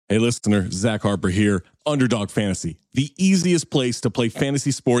Hey, listener, Zach Harper here. Underdog Fantasy, the easiest place to play fantasy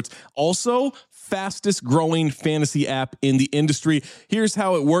sports. Also, fastest growing fantasy app in the industry. Here's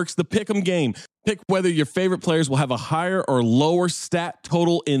how it works. The Pick'em game. Pick whether your favorite players will have a higher or lower stat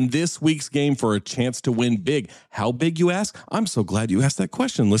total in this week's game for a chance to win big. How big, you ask? I'm so glad you asked that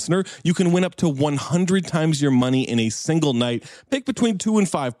question, listener. You can win up to 100 times your money in a single night. Pick between 2 and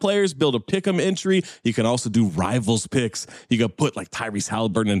 5 players. Build a Pick'em entry. You can also do rivals picks. You can put like Tyrese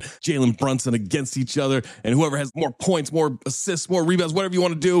Halliburton and Jalen Brunson against each other, and whoever has more points, more assists, more rebounds, whatever you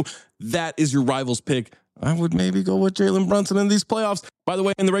want to do, that is your rivals pick. I would maybe go with Jalen Brunson in these playoffs. By the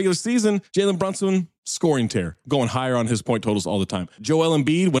way, in the regular season, Jalen Brunson, scoring tear, going higher on his point totals all the time. Joel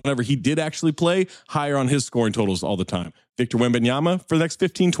Embiid, whenever he did actually play, higher on his scoring totals all the time. Victor Wembanyama, for the next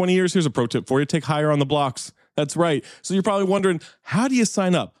 15, 20 years, here's a pro tip for you. Take higher on the blocks. That's right. So you're probably wondering, how do you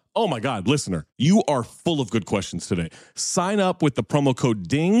sign up? Oh my God, listener, you are full of good questions today. Sign up with the promo code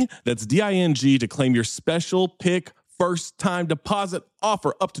DING, that's D-I-N-G, to claim your special pick first time deposit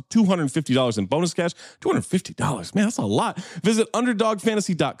offer up to $250 in bonus cash. $250, man, that's a lot. Visit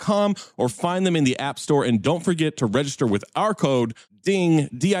underdogfantasy.com or find them in the App Store. And don't forget to register with our code DING,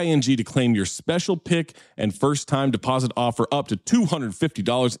 D-I-N-G, to claim your special pick and first time deposit offer up to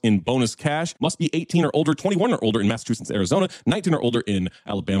 $250 in bonus cash. Must be 18 or older, 21 or older in Massachusetts, Arizona, 19 or older in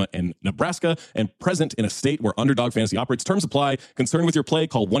Alabama and Nebraska, and present in a state where Underdog Fantasy operates. Terms apply. Concerned with your play,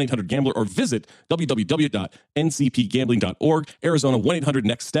 call 1-800-GAMBLER or visit www.ncpgambling.org. Arizona,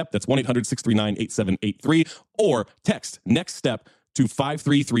 1-800-NEXT-STEP. That's 1-800-639-8783. Or text NEXT STEP to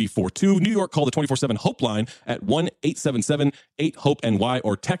 53342. New York, call the 24/7 Hope line at 1-877-8-HOPE-NY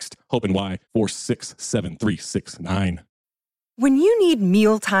or text HOPE-NY 467-369. When you need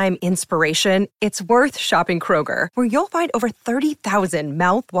mealtime inspiration, it's worth shopping Kroger, where you'll find over 30,000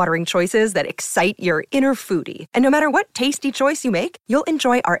 mouth-watering choices that excite your inner foodie. And no matter what tasty choice you make, you'll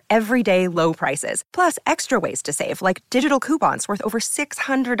enjoy our everyday low prices, plus extra ways to save, like digital coupons worth over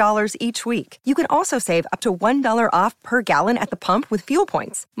 $600 each week. You can also save up to $1 off per gallon at the pump with fuel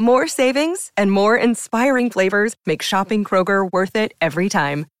points. More savings and more inspiring flavors make shopping Kroger worth it every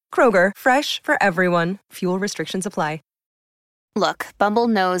time. Kroger, fresh for everyone. Fuel restrictions apply. Look, Bumble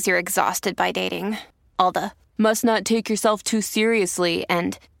knows you're exhausted by dating. All the, must not take yourself too seriously,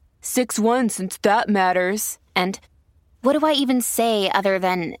 and 6'1" since that matters, and what do I even say other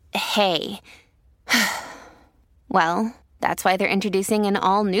than, hey? Well, that's why they're introducing an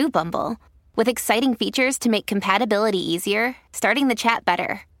all-new Bumble, with exciting features to make compatibility easier, starting the chat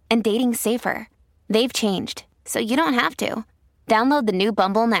better, and dating safer. They've changed, so you don't have to. Download the new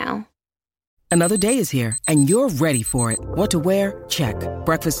Bumble now. Another day is here, and you're ready for it. What to wear? Check.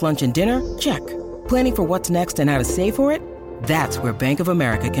 Breakfast, lunch, and dinner? Check. Planning for what's next and how to save for it? That's where Bank of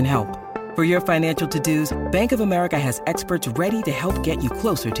America can help. For your financial to-dos, Bank of America has experts ready to help get you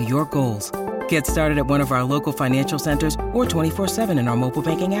closer to your goals. Get started at one of our local financial centers or 24/7 in our mobile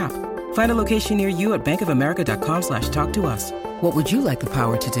banking app. Find a location near you at bankofamerica.com/talktous. What would you like the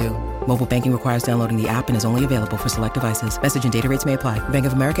power to do? Mobile banking requires downloading the app and is only available for select devices. Message and data rates may apply. Bank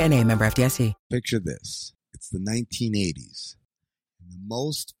of America N.A., member FDIC. Picture this. It's the 1980s. The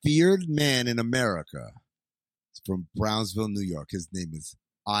most feared man in America is from Brownsville, New York. His name is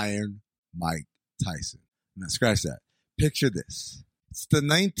Iron Mike Tyson. Now, scratch that. Picture this. It's the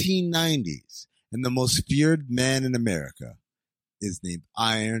 1990s, and the most feared man in America is named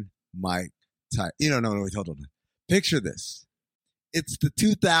Iron Mike Tyson. You don't know. Wait, hold on. Picture this. It's the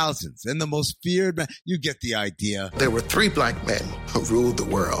 2000s, and the most feared man. You get the idea. There were 3 black men who ruled the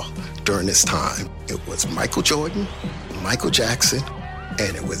world during this time. It was Michael Jordan, Michael Jackson,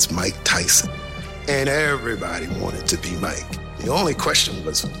 and it was Mike Tyson. And everybody wanted to be Mike. The only question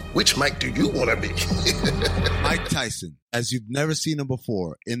was, which Mike do you want to be? Mike Tyson, as you've never seen him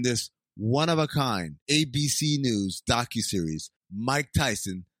before, in this one-of-a-kind ABC News docuseries, Mike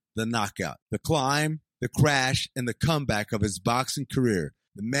Tyson, The Knockout. The climb, the crash, and the comeback of his boxing career.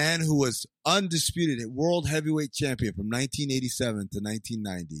 The man who was undisputed world heavyweight champion from 1987 to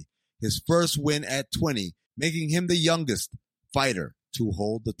 1990. His first win at 20, making him the youngest fighter to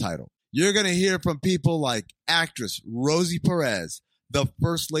hold the title. You're going to hear from people like actress Rosie Perez, the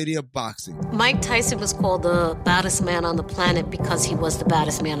first lady of boxing. Mike Tyson was called the baddest man on the planet because he was the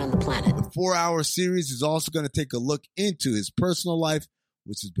baddest man on the planet. The 4-hour series is also going to take a look into his personal life,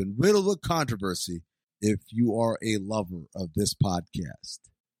 which has been riddled with controversy. If you are a lover of this podcast,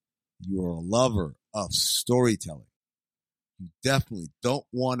 you are a lover of storytelling, you definitely don't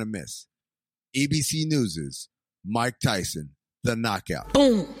want to miss ABC News' Mike Tyson, The Knockout.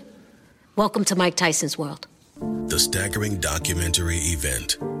 Boom! Welcome to Mike Tyson's world. The staggering documentary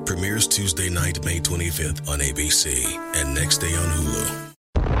event premieres Tuesday night, May 25th on ABC and next day on Hulu.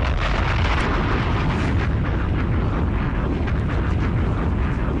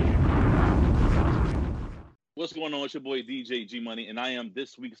 going on? It's your boy DJ G Money, and I am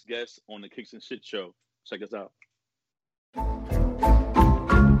this week's guest on the Kicks and Shit Show. Check us out.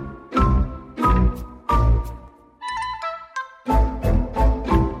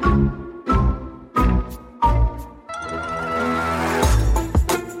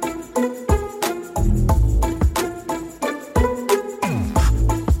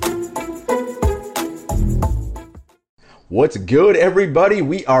 What's good, everybody?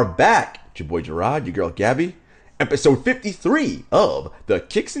 We are back. It's your boy Gerard, your girl Gabby. Episode 53 of the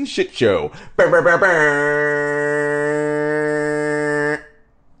Kicks and Shit Show.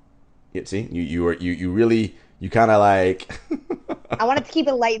 Yeah, see, you really kind of like. I wanted to keep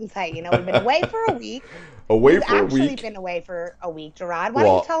it light and tight. You know, we've been away for a week. We've actually been away for a week, Gerard. Why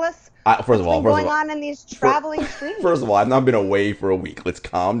don't you tell us what's going on in these traveling streams? First of all, I've not been away for a week. Let's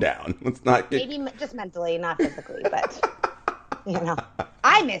calm down. Let's not get... Maybe just mentally, not physically, but you know,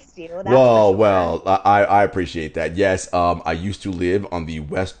 I missed you. That's well, I appreciate that. Yes, I used to live on the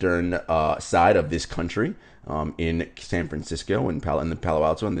western side of this country, in San Francisco and in the Palo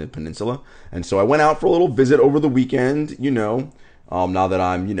Alto and the peninsula, and so I went out for a little visit over the weekend. You know. Now that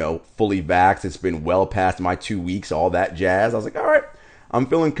I'm, fully vaxxed, it's been well past my 2 weeks, all that jazz. I was like, all right, I'm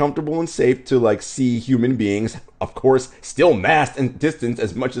feeling comfortable and safe to see human beings. Of course, still masked and distanced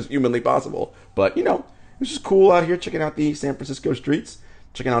as much as humanly possible. But, it's just cool out here checking out the San Francisco streets,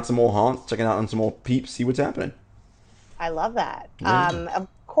 checking out some old haunts, checking out some old peeps, see what's happening. I love that. Yeah. Of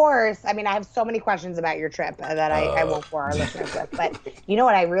course, I mean, I have so many questions about your trip that I won't bore our listeners with. But you know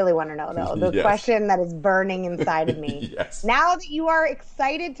what I really want to know, though? The question that is burning inside of me. Yes. Now that you are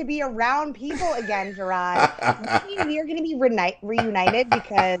excited to be around people again, Gerard, we are going to be reunited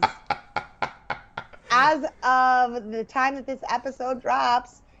because as of the time that this episode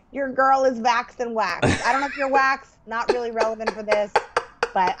drops, your girl is vaxxed and waxed. I don't know if you're waxed, not really relevant for this,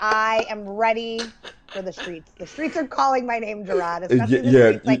 but I am ready for the streets. The streets are calling my name, Gerard, especially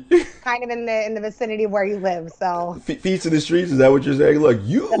the streets, kind of in the vicinity of where you live. So feet to the streets, is that what you're saying? Look,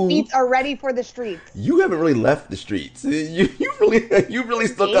 the feet are ready for the streets. You haven't really left the streets. You really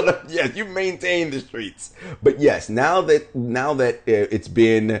still got to. Yes, you've maintained the streets. But yes, now that it's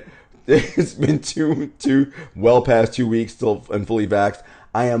been two well past 2 weeks still and fully vaxxed,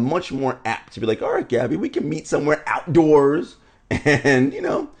 I am much more apt to be like, all right, Gabby, we can meet somewhere outdoors and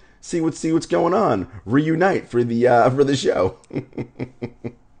see what's going on. Reunite for the show.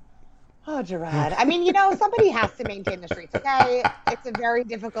 Oh, Gerard. I mean, somebody has to maintain the streets, okay? It's a very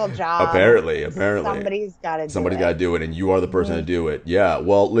difficult job. Apparently. Somebody's got to do it, and you are the person to do it. Yeah.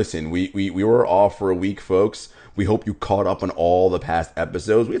 Well, listen, we were off for a week, folks. We hope you caught up on all the past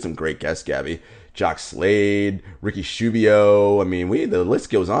episodes. We had some great guests, Gabby. Jock Slade, Ricky Shubio. I mean, the list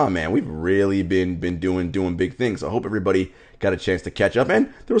goes on, man. We've really been doing big things. I hope everybody got a chance to catch up.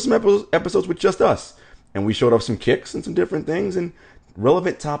 And there were some episodes with just us. And we showed off some kicks and some different things and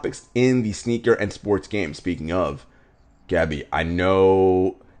relevant topics in the sneaker and sports game. Speaking of, Gabby, I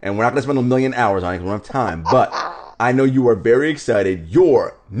know, and we're not going to spend a million hours on it because we don't have time, but I know you are very excited.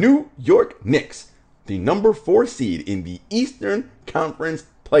 Your New York Knicks, the number 4 seed in the Eastern Conference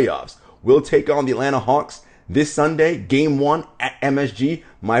playoffs, will take on the Atlanta Hawks this Sunday, Game 1 at MSG.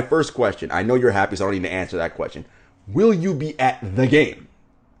 My first question, I know you're happy, so I don't need to answer that question. Will you be at the game?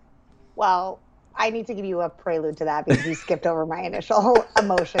 Well, I need to give you a prelude to that because you skipped over my initial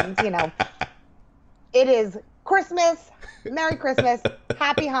emotions. It is Christmas. Merry Christmas.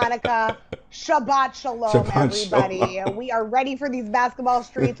 Happy Hanukkah. Shabbat Shalom, everybody. Shalom. We are ready for these basketball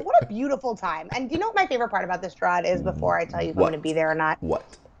streets. What a beautiful time. And do you know what my favorite part about this, Gerard, is before I tell you if I'm going to be there or not? What?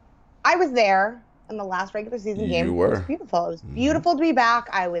 I was there in the last regular season game. You were. It was beautiful. It was beautiful to be back.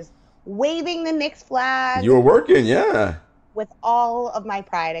 I was waving the Knicks flag. You were working, yeah. With all of my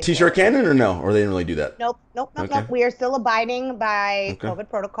pride. T-shirt cannon or no? Or they didn't really do that? Nope. We are still abiding by COVID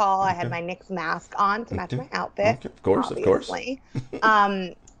protocol. I had my Knicks mask on to match my outfit. Okay. Of course.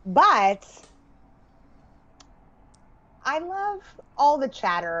 But I love all the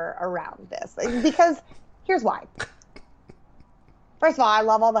chatter around this because here's why. First of all, I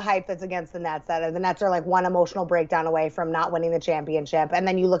love all the hype that's against the Nets. The Nets are like one emotional breakdown away from not winning the championship. And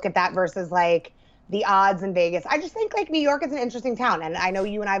then you look at that versus the odds in Vegas. I just think New York is an interesting town. And I know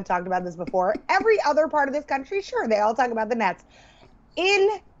you and I have talked about this before. Every other part of this country, sure, they all talk about the Nets.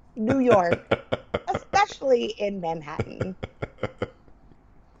 In New York, especially in Manhattan,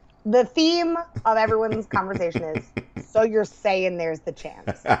 the theme of everyone's conversation is, so you're saying there's the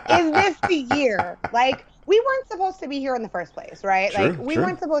chance. Is this the year? We weren't supposed to be here in the first place, right? Sure, we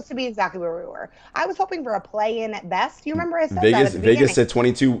weren't supposed to be exactly where we were. I was hoping for a play-in at best. You remember I said Vegas, that at the Vegas said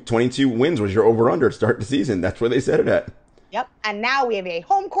 22 wins was your over-under to start the season. That's where they set it at. Yep. And now we have a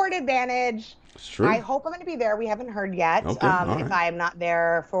home court advantage. It's true. I hope I'm going to be there. We haven't heard yet. Okay, all right. If I am not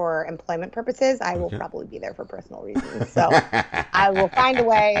there for employment purposes, I will probably be there for personal reasons. So I will find a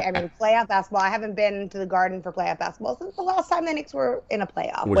way. I mean, playoff basketball. I haven't been to the Garden for playoff basketball since the last time the Knicks were in a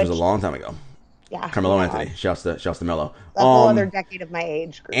playoff. Which was a long time ago. Yeah. Carmelo Anthony. Shouts to Melo. A whole other decade of my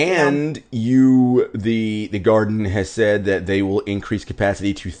age group. And the Garden has said that they will increase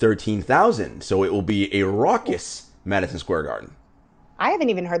capacity to 13,000. So it will be a raucous Madison Square Garden. I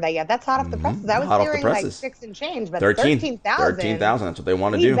haven't even heard that yet. That's hot off the presses. I was hearing like 6 and change, but 13,000. 13,000. That's what they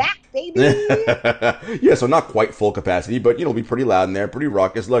want to do. Back, baby. Yeah, so not quite full capacity, but it'll be pretty loud in there, pretty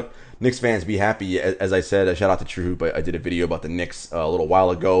raucous. Look, Knicks fans, be happy. As I said, a shout out to True Hoop. I did a video about the Knicks a little while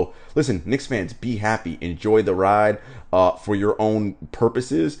ago. Listen, Knicks fans, be happy. Enjoy the ride for your own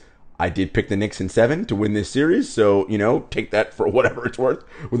purposes. I did pick the Knicks in 7 to win this series, so take that for whatever it's worth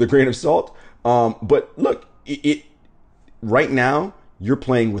with a grain of salt. But look, it right now. You're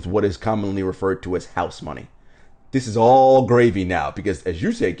playing with what is commonly referred to as house money. This is all gravy now because, as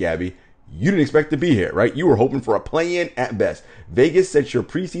you said, Gabby, you didn't expect to be here, right? You were hoping for a play-in at best. Vegas sets your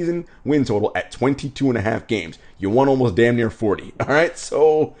preseason win total at 22.5 games. You won almost damn near 40, all right?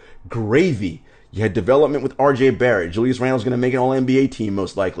 So, gravy. You had development with R.J. Barrett. Julius Randle's going to make an All-NBA team,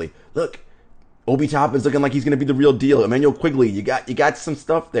 most likely. Look, Obi Toppin's looking like he's going to be the real deal. Emmanuel Quigley, you got some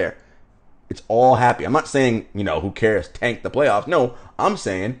stuff there. It's all happy. I'm not saying, who cares, tank the playoffs. No, I'm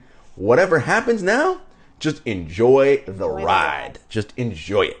saying whatever happens now, just enjoy the ride. Just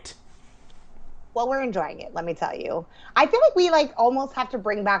enjoy it. Well, we're enjoying it, let me tell you. I feel like we almost have to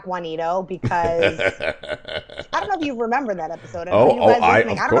bring back Juanito because I don't know if you remember that episode. I don't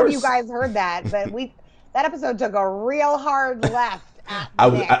know if you guys heard that, but that episode took a real hard left.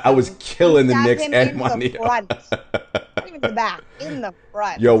 I was killing the Knicks and Juanito. Not even the back, in the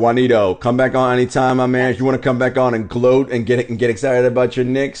front. Yo, Juanito, come back on anytime, my man. If you want to come back on and gloat and get excited about your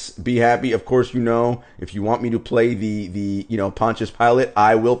Knicks, be happy. Of course, if you want me to play the Pontius Pilate,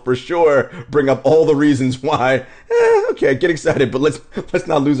 I will for sure bring up all the reasons why. Okay, get excited, but let's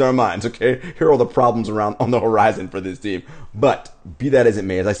not lose our minds. Okay, here are all the problems around on the horizon for this team. But be that as it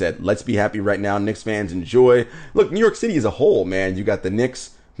may, as I said, let's be happy right now. Knicks fans, enjoy. Look, New York City as a whole, man. You got the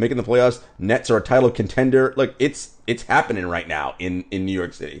Knicks making the playoffs. Nets are a title contender. Look, it's happening right now in New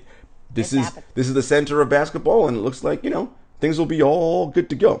York City. This is the center of basketball, and it looks like things will be all good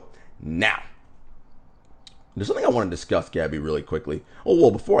to go. Now, there's something I want to discuss, Gabby, really quickly. Oh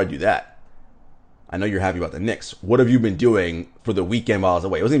well, before I do that, I know you're happy about the Knicks. What have you been doing for the weekend while I was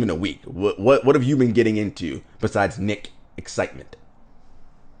away? It wasn't even a week. What have you been getting into besides Knick excitement?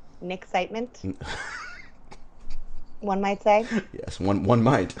 Knick excitement. One might say. Yes, one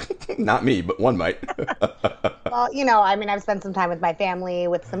might. Not me, but one might. Well, I've spent some time with my family,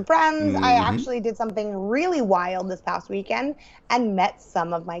 with some friends. I actually did something really wild this past weekend and met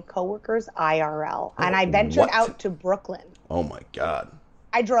some of my coworkers IRL. And I ventured out to Brooklyn. Oh, my God.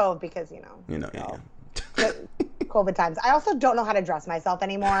 I drove because, COVID times. I also don't know how to dress myself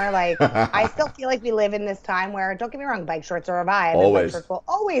anymore. I still feel like we live in this time where, don't get me wrong, bike shorts are a vibe. Always. And bike shorts will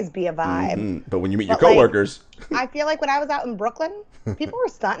always be a vibe. Mm-hmm. But when you meet your coworkers. I feel like when I was out in Brooklyn, people were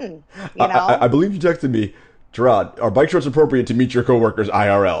stunting, I believe you texted me, Gerard, are bike shorts appropriate to meet your coworkers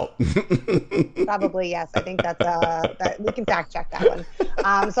IRL? Probably, yes. I think that's that we can fact check that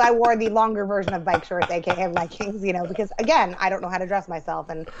one. So I wore the longer version of bike shorts, aka leggings, because again, I don't know how to dress myself,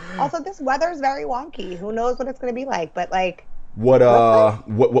 and also this weather is very wonky. Who knows what it's going to be like? But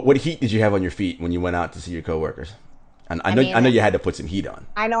what heat did you have on your feet when you went out to see your coworkers? And I know you had to put some heat on.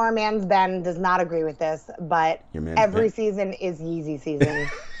 I know our man's Ben does not agree with this, but every season is Yeezy season.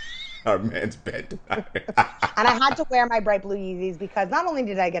 Our man's bed. And I had to wear my bright blue Yeezys because not only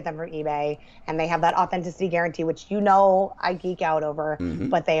did I get them from eBay and they have that authenticity guarantee, which I geek out over,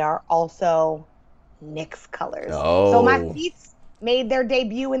 but they are also Knicks colors. Oh. So my feet made their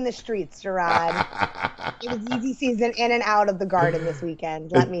debut in the streets, Gerard. It was Yeezy season in and out of the Garden this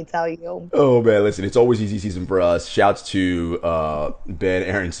weekend, let me tell you. Oh, man, listen, it's always Yeezy season for us. Shouts to Ben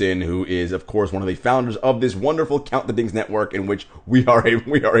Aronson, who is, of course, one of the founders of this wonderful Count the Dings network, in which we are a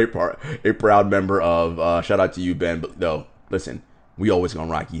proud member of. Shout out to you, Ben. But no, listen, we always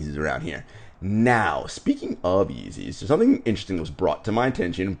gonna rock Yeezys around here. Now, speaking of Yeezys, something interesting was brought to my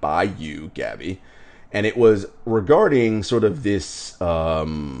attention by you, Gabby. And it was regarding sort of this,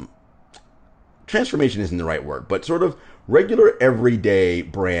 transformation isn't the right word, but sort of regular everyday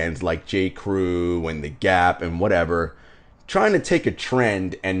brands like J. Crew and The Gap and whatever, trying to take a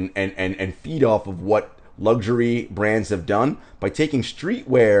trend and feed off of what luxury brands have done by taking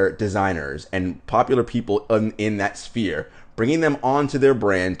streetwear designers and popular people in that sphere, bringing them onto their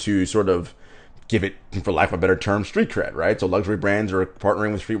brand to sort of give it, for lack of a better term, street cred, right? So luxury brands are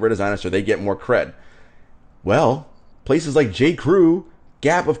partnering with streetwear designers so they get more cred. Well, places like J. Crew,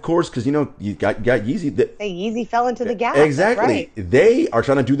 Gap, of course, because, you got Yeezy. Yeezy fell into the Gap. Exactly. Right. They are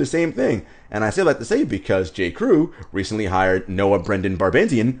trying to do the same thing. And I say that to say because J. Crew recently hired Noah Brendan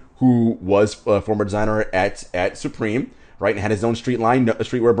Barbenzian, who was a former designer at Supreme, right, and had his own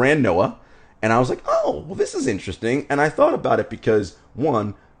streetwear brand, Noah. And I was like, oh, well, this is interesting. And I thought about it because,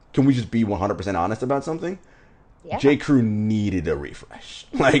 one, can we just be 100% honest about something? Yeah. J. Crew needed a refresh.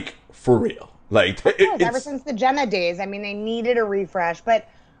 Like, for real. Like, ever since the Jenna days, I mean, they needed a refresh. But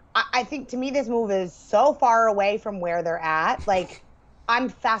I think, to me, this move is so far away from where they're at. Like, I'm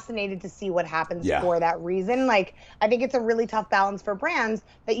fascinated to see what happens for that reason. Like, I think it's a really tough balance for brands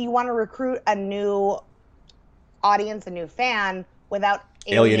that you want to recruit a new audience, a new fan, without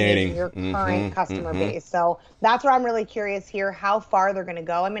alienating your current customer base. So that's where I'm really curious here, how far they're going to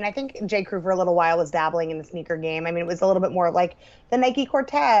go. I mean, I think J. Crew for a little while was dabbling in the sneaker game. I mean, it was a little bit more like the Nike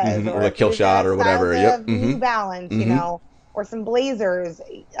Cortez or the Kill Shot or whatever. Yep. New Balance, or some Blazers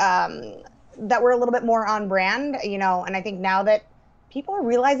that were a little bit more on brand, and I think now that people are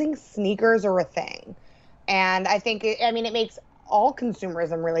realizing sneakers are a thing. And I think, it makes all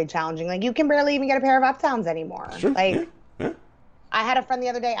consumerism really challenging. Like, you can barely even get a pair of Uptowns anymore. Sure. Like, I had a friend the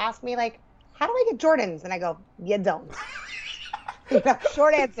other day ask me, like, how do I get Jordans? And I go, you don't.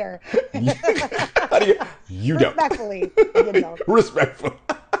 Short answer. How do you don't. Respectfully, you don't. Respectfully.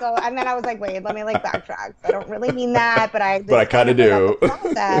 So, and then I was like, wait, let me backtrack. I don't really mean that, but I kind of do.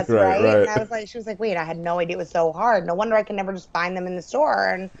 Process, right? And I was like, she was like, wait, I had no idea it was so hard. No wonder I can never just find them in the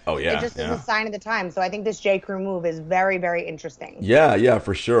store. And it just is a sign of the time. So I think this J. Crew move is very, very interesting. Yeah,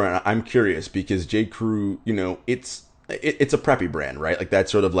 for sure. And I'm curious because J. Crew, it's a preppy brand, right? Like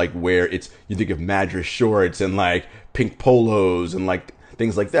that's sort of like where you think of Madras shorts and like pink polos and like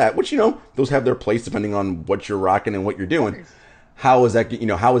things like that, which, those have their place depending on what you're rocking and what you're doing. How is that,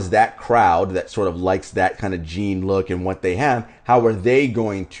 how is that crowd that sort of likes that kind of jean look and what they have, how are they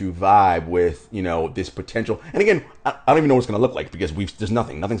going to vibe with, this potential? And again, I don't even know what it's going to look like because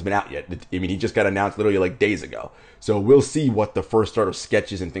nothing's been out yet. I mean, he just got announced literally like days ago. So we'll see what the first sort of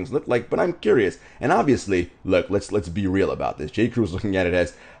sketches and things look like, but I'm curious. And obviously, look, let's be real about this. J. Crew's looking at it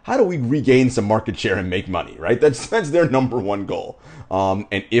as, how do we regain some market share and make money, right? That's their number one goal.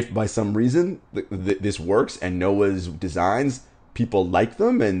 And if by some reason this works and Noah's designs, people like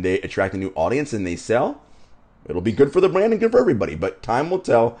them and they attract a new audience and they sell, it'll be good for the brand and good for everybody. But time will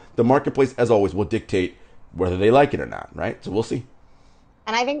tell. The marketplace, as always, will dictate whether they like it or not, right? So we'll see.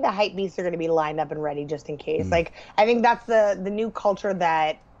 And I think the hype beasts are going to be lined up and ready just in case. Like, I think that's the new culture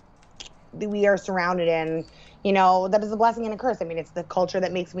that we are surrounded in. That is a blessing and a curse. I mean, it's the culture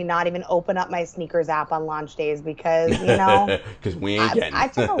that makes me not even open up my sneakers app on launch days because, because we ain't getting. I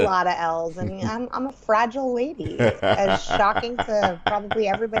took a lot of L's. I mean, I'm a fragile lady, as shocking to probably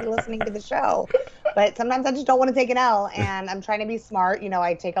everybody listening to the show. But sometimes I just don't want to take an L, and I'm trying to be smart.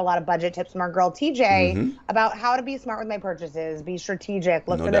 I take a lot of budget tips from our girl TJ about how to be smart with my purchases, be strategic,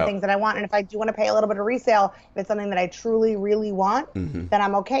 look for the things that I want. And if I do want to pay a little bit of resale, if it's something that I truly, really want, then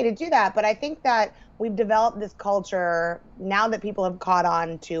I'm okay to do that. But I think that we've developed this culture now that people have caught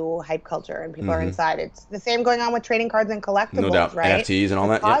on to hype culture and people are inside. It's the same going on with trading cards and collectibles, no doubt. Right? NFTs and all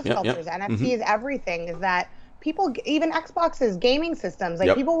that. Cultures, NFTs, everything is that people, even Xboxes, gaming systems,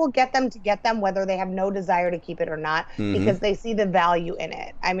 people will get them whether they have no desire to keep it or not because they see the value in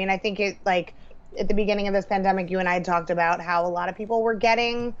it. I mean, I think it at the beginning of this pandemic, you and I had talked about how a lot of people were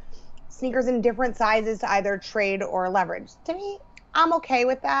getting sneakers in different sizes to either trade or leverage. To me, I'm okay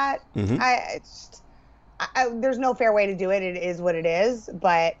with that. There's no fair way to do it. It is what it is.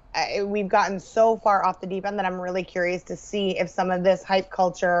 But we've gotten so far off the deep end that I'm really curious to see if some of this hype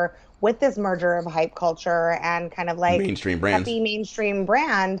culture, with this merger of hype culture and kind of like mainstream brands, mainstream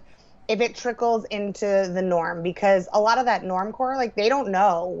brand, if it trickles into the norm. Because a lot of that normcore, they don't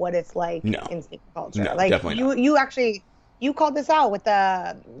know what it's like in sneaker culture. No, definitely not. You called this out with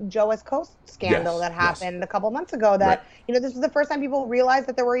the Joe West Coast scandal that happened a couple months ago that, this was the first time people realized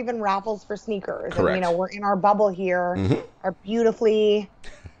that there were even raffles for sneakers. Correct. And, we're in our bubble here, our beautifully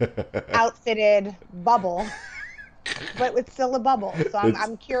outfitted bubble, but it's still a bubble. So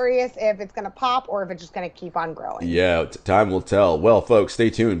I'm curious if it's going to pop or if it's just going to keep on growing. Yeah, time will tell. Well, folks, stay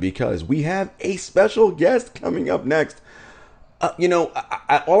tuned because we have a special guest coming up next. All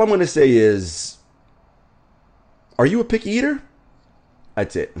I'm going to say is, are you a picky eater?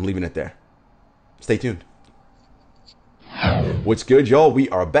 That's it. I'm leaving it there. Stay tuned. What's good, y'all? We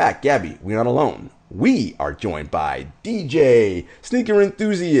are back. Gabby, we're not alone. We are joined by DJ, sneaker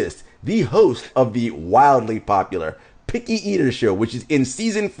enthusiast, the host of the wildly popular Picky Eater Show, which is in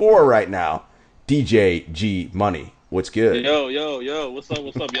season 4 right now. DJ G Money. What's good? Yo. What's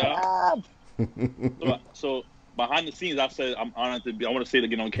up, y'all? So behind the scenes, I said I'm honored to be. I want to say it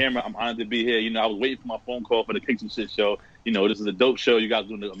again on camera. I'm honored to be here. I was waiting for my phone call for the Kicks and Shit show. This is a dope show. You guys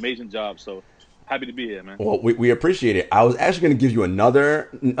doing an amazing job. So happy to be here, man. Well, we appreciate it. I was actually going to give you another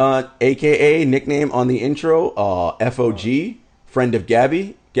AKA nickname on the intro. FOG, friend of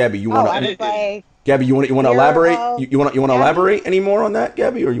Gabby. Gabby, you want to? Gabby, you want to elaborate? You want to elaborate any more on that,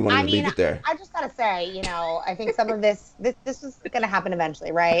 Gabby, or you want to leave it there? I just gotta say, I think some of this is gonna happen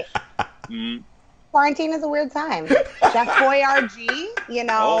eventually, right? Quarantine is a weird time. Chef Boyardee,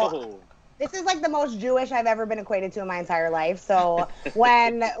 this is like the most Jewish I've ever been equated to in my entire life. So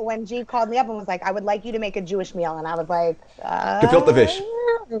when G called me up and was like, I would like you to make a Jewish meal, and I was like, gefilte fish.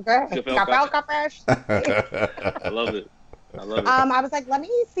 Gefilte fish. I love it. I was like, let me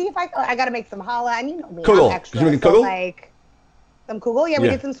see if I gotta make some challah, and you know me, kugel. I'm extra. Did you make so kugel? Like some kugel, we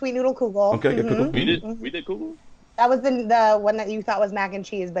did some sweet noodle kugel. Okay, good kugel. We did kugel. That was the one that you thought was mac and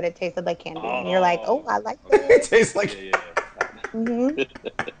cheese, but it tasted like candy, and you're like, oh, I like it. It tastes like.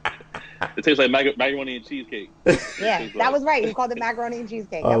 It tastes like macaroni and cheesecake. Yeah, that was right. You called it macaroni and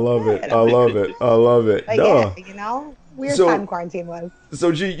cheesecake. I love it. I love it. But weird time quarantine was.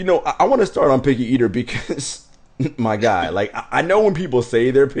 So G, I want to start on picky eater because. My guy, like I know when people say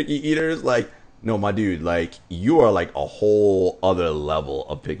they're picky eaters, like no, my dude, like you are like a whole other level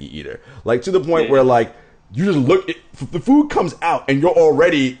of picky eater, like to the point where like you just look, the food comes out and you're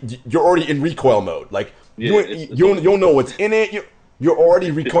already in recoil mode, like you don't know what's in it, you're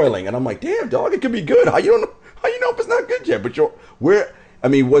already recoiling, and I'm like, damn dog, it could be good. How you know if it's not good yet? But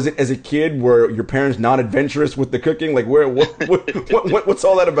was it as a kid? Were your parents not adventurous with the cooking? Like, what's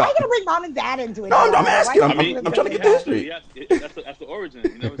all that about? Why are you gonna bring mom and dad into it? No, I'm asking. I'm trying to get the history. That's the origin.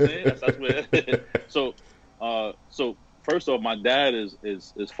 You know what I'm saying? That's where. So first off, my dad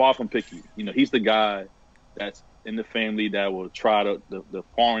is far from picky. He's the guy that's in the family that will try the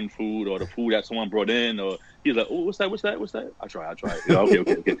foreign food or the food that someone brought in, or he's like, oh, what's that? I try it.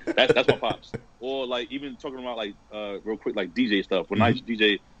 Okay. That's my pops. Or like even talking about like real quick like DJ stuff. When I used to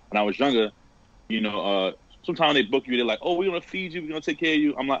DJ when I was younger, sometimes they book you. They're like, oh, we're gonna feed you. We're gonna take care of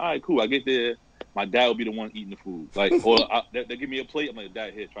you. I'm like, all right, cool. I get there. My dad will be the one eating the food. Like, or they give me a plate. I'm like,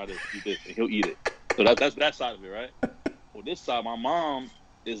 Dad, here, try this, eat this, and he'll eat it. So that's that side of it, right? Well, this side, my mom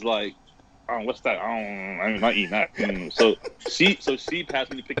is like, what's that? I'm not eating that. So she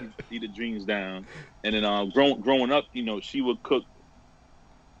passed me the picky eater dreams down, and then growing up, she would cook,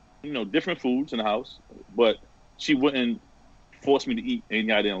 different foods in the house, but she wouldn't force me to eat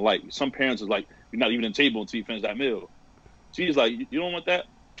anything I didn't like. Some parents is like, you're not leaving the table until you finish that meal. She's like, you don't want that?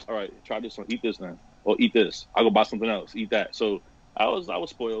 All right, try this one. Eat this then, or eat this. I'll go buy something else. Eat that. So I was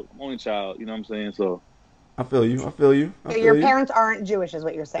spoiled. I'm only child. You know what I'm saying? So. I feel you. So your parents aren't Jewish, is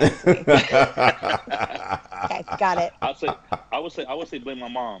what you're saying to me. Okay, got it. I would say blame my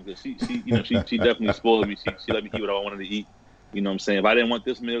mom, because she definitely spoiled me. She let me eat what I wanted to eat. You know what I'm saying? If I didn't want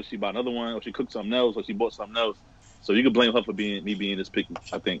this meal, she bought another one, or she cooked something else, or she bought something else. So you could blame her for being this picky,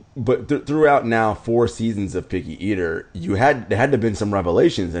 I think. But throughout now 4 seasons of Picky Eater, there had to have been some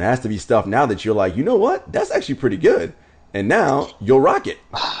revelations, and it has to be stuff now that you're like, you know what? That's actually pretty good. And now you'll rock it.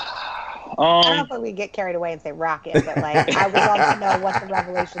 I don't know if we get carried away and say rocket, but like I would love to know what the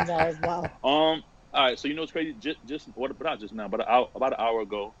revelations are as well. All right, so it's crazy. Not just now, but about an hour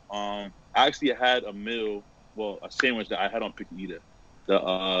ago, I actually had a sandwich that I had on Picky Eater,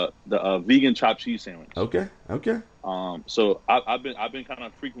 the vegan chopped cheese sandwich. Okay. So I've been kind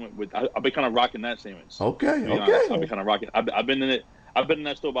of frequent with. I've been kind of rocking that sandwich. Okay. I've been kind of rocking. I've been in it. I've been in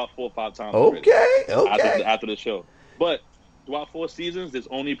that store about 4 or 5 times. Okay. After the show, but. Throughout 4 seasons, there's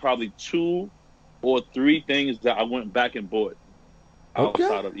only probably 2 or 3 things that I went back and bought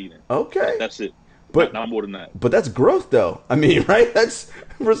outside of eating. Okay. That's it. But not more than that. But that's growth, though. I mean, right? That's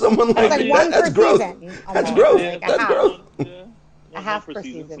for someone like me. That's growth. That's growth. That's growth. A half per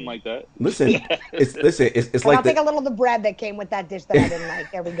season. Something like that. Listen, it's like I'll take a little of the bread that came with that dish that I didn't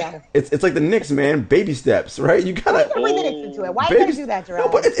like. There we go. It's like the Knicks, man. Baby steps, right? You gotta bring the Knicks into it. Why you gotta do that, Jerome? No,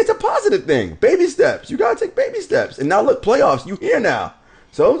 but it's a positive thing. Baby steps. You gotta take baby steps. And now look, playoffs. You here now.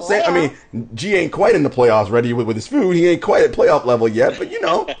 So G ain't quite in the playoffs ready with his food. He ain't quite at playoff level yet, but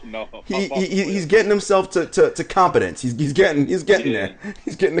no, he's getting himself to competence. He's getting there.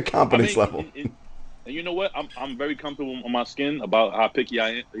 He's getting the competence level. And you know what? I'm very comfortable on my skin about how picky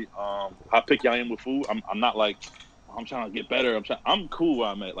I am with food. I'm not like I'm trying to get better. I'm cool where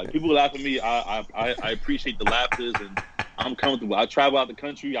I'm at. Like people laugh at me. I appreciate the laughters, and I'm comfortable. I travel out the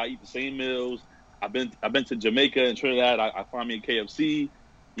country. I eat the same meals. I've been to Jamaica and Trinidad. I find me a KFC.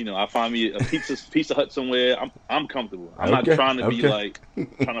 I find me a Pizza Hut somewhere. I'm comfortable. I'm not trying to be like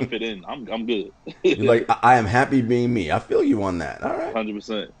trying to fit in. I'm good. You're like, I am happy being me. I feel you on that. All right.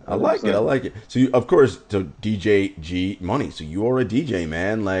 100%. I like it. So you, of course, so DJ G Money. So you are a DJ,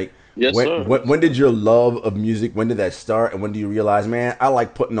 man. Like, yes, sir. When did your love of music? When did that start? And when do you realize, man, I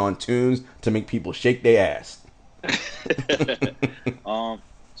like putting on tunes to make people shake their ass?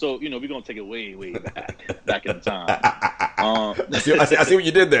 So we're gonna take it way back in time. I see what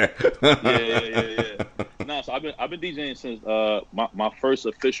you did there. Yeah. No, so I've been DJing since my first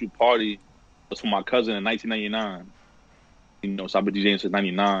official party was for my cousin in 1999. So I've been DJing since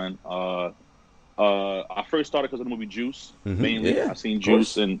 '99. I first started because of the movie Juice, mainly. Yeah, I seen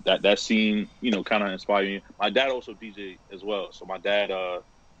Juice, and that scene, kind of inspired me. My dad also DJ as well, so my dad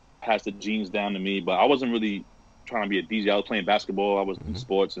passed the genes down to me, but I wasn't really trying to be a DJ. I was playing basketball, I was in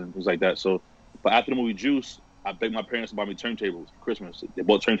sports and things like that. So, but after the movie Juice, I begged my parents to buy me turntables for Christmas. They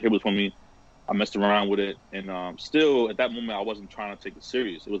bought turntables for me. I messed around with it, and still at that moment I wasn't trying to take it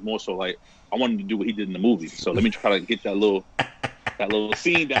serious. It was more so like I wanted to do what he did in the movie. So let me try to get that little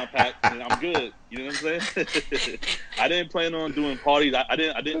scene down pat, and I'm good. You know what I'm saying? I didn't plan on doing parties. I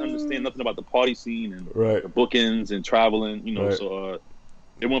didn't understand nothing about the party scene and the bookings and traveling. Right. So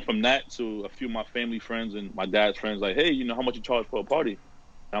it went from that to a few of my family friends and my dad's friends like, hey, how much you charge for a party?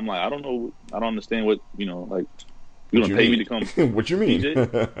 And I'm like, I don't know. I don't understand what like. You're going to pay me to come. What you mean?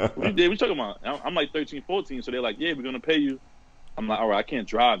 DJ? What you talking about? I'm like 13, 14, so they're like, yeah, we're going to pay you. I'm like, all right, I can't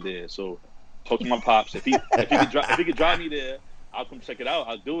drive there. So talk to my pops. If he could drive me there, I'll come check it out.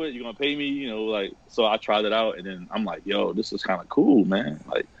 I'll do it. You're going to pay me, So I tried it out, and then I'm like, yo, this is kind of cool, man.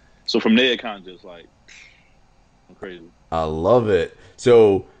 Like, so from there, it kind of just like, I'm crazy. I love it.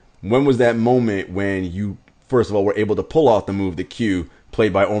 So when was that moment when you, first of all, were able to pull off the move, the Q,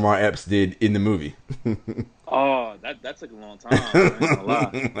 played by Omar Epps did in the movie? Oh, that took a long time. I ain't gonna lie.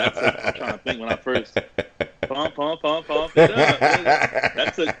 I'm trying to think when I first pump it up.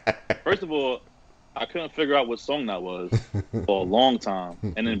 That took. First of all, I couldn't figure out what song that was for a long time,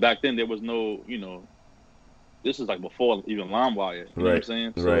 and then back then there was no, this is like before even LimeWire. You know what I'm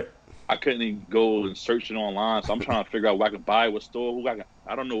saying? So right. I couldn't even go and search it online, so I'm trying to figure out where I could buy it, what store.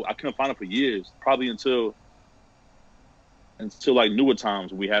 I don't know. I couldn't find it for years, probably until like newer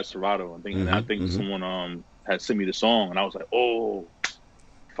times we had Serato. I think someone had sent me the song, and I was like, oh,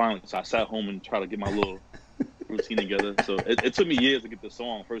 finally. So I sat home and tried to get my little routine together. So it took me years to get the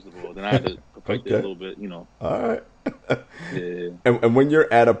song, first of all. Then I had to perfect it a little bit, All right. Yeah. And when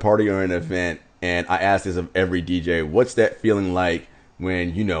you're at a party or an event, and I ask this of every DJ, what's that feeling like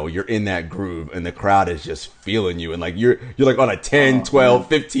when, you're in that groove and the crowd is just feeling you, and like you're like on a 10, 12,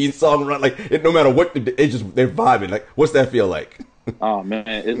 15 song run, like no matter what, it's just, they're vibing. Like, what's that feel like? Oh man,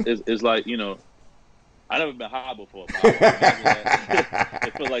 it's like, I never been high before. But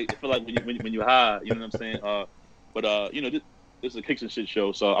it feel like when you high, you know what I'm saying? But this is a kicks and shit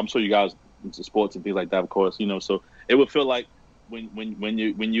show, so I'm sure you guys into sports and things like that, of course. So it would feel like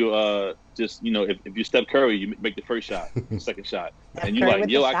when you just if you Steph Curry, you make the first shot, the second shot, and you like,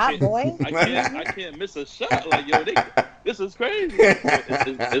 yo, I can't miss a shot. Like, yo, this is crazy.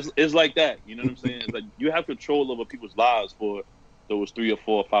 It's like that. You know what I'm saying? It's like you have control over people's lives for those 3 or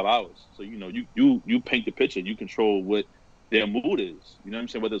 4 or 5 hours. So you paint the picture. You control what their mood is. You know what I'm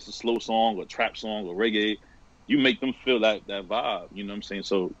saying? Whether it's a slow song or trap song or reggae, you make them feel that vibe. You know what I'm saying?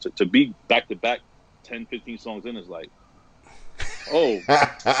 So to be back to back 10, 15 songs in is like, oh,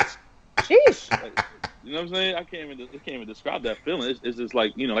 sheesh. Like, you know what I'm saying? I can't even describe that feeling. It's just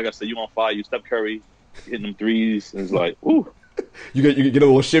like, like I said, you on fire. You Steph Curry hitting them threes, and it's like, ooh. You get a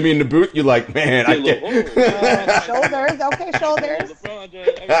little shimmy in the boot. You're like, man, I can't. Shoulders, okay, shoulders. I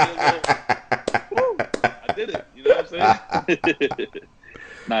did it. You know what I'm saying?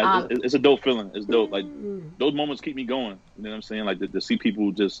 Nah, it's a dope feeling. It's dope. Like, those moments keep me going. You know what I'm saying? Like, to see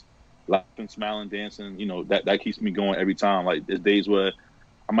people just laughing, smiling, dancing. That keeps me going every time. Like, there's days where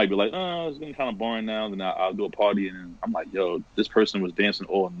I might be like, oh, it's getting kind of boring now. Then I'll do a party, and I'm like, yo, this person was dancing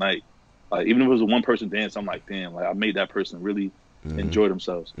all night. Like, even if it was a one person dance, I'm like, damn, like I made that person really enjoy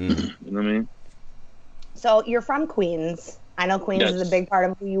themselves. You know what I mean? So you're from Queens. I know Queens is a big part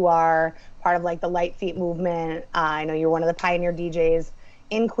of who you are, part of like the Light Feet movement. I know you're one of the pioneer DJs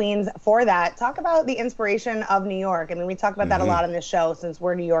in Queens for that. Talk about the inspiration of New York. I mean, we talk about that a lot on this show since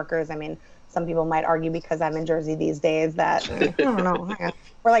we're New Yorkers. I mean, some people might argue because I'm in Jersey these days that, I don't know,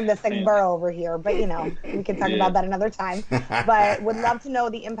 we're like the sixth borough over here. But, we can talk about that another time. But would love to know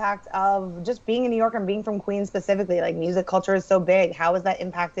the impact of just being in New York and being from Queens specifically. Like, music culture is so big. How has that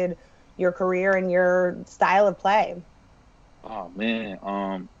impacted your career and your style of play? Oh,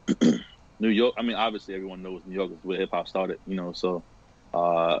 man. New York, I mean, obviously everyone knows New York is where hip-hop started, so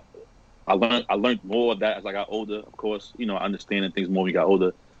I learned more of that as I got older. Of course, understanding things more when you got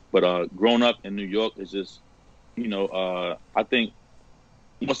older. But growing up in New York is just, I think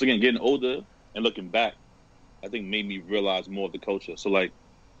once again getting older and looking back, I think made me realize more of the culture. So like,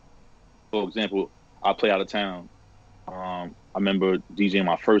 for example, I play out of town. I remember DJing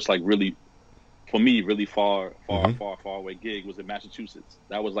my first really far away gig was in Massachusetts.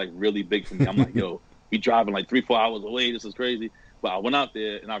 That was like really big for me. I'm like, yo, we driving like 3-4 hours away. This is crazy. But I went out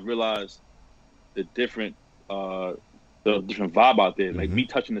there and I realized the different vibe out there. Like me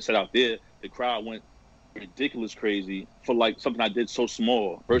touching the set out there, the crowd went ridiculous crazy for like something I did so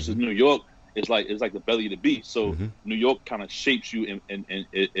small. Versus New York, it's like the belly of the beast. So New York kind of shapes you and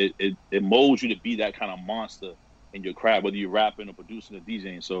it molds you to be that kind of monster in your craft, whether you're rapping or producing or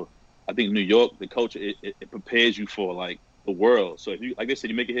DJing. So I think New York, the culture, it prepares you for like the world. So if you, like I said,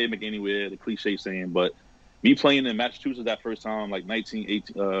 you make it here, make it anywhere, the cliche saying. But me playing in Massachusetts that first time, like 19,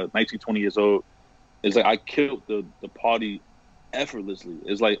 20 years old, it's like I killed the party effortlessly.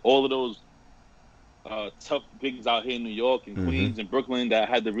 It's like all of those tough gigs out here in New York and Queens and Brooklyn that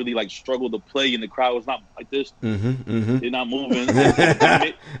I had to really like struggle to play, and the crowd was not like this. They're not moving.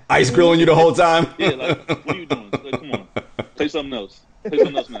 Ice grilling you the whole time. Yeah, like, what are you doing? Like, come on, play something else. Play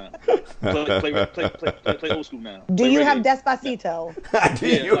something else now. Play old school now. Do you have Despacito?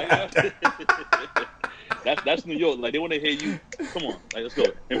 That's New York. Like they want to hear you. Come on, like let's go.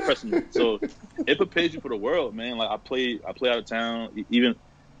 Impress me. So it prepares you for the world, man. Like I play out of town.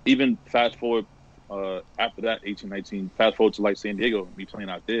 Even fast forward after that, 18, 19. Fast forward to like San Diego. Me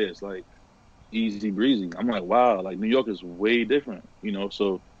playing out there, it's like easy breezy. I'm like, wow. Like New York is way different,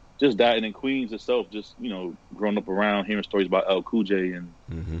 So just that, and then Queens itself. Just growing up around, hearing stories about L. Cool J and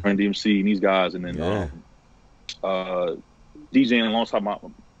Run DMC and these guys, and then DJing alongside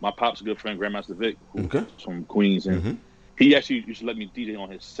my pop's good friend, Grandmaster Vic, who's from Queens, and he actually used to let me DJ on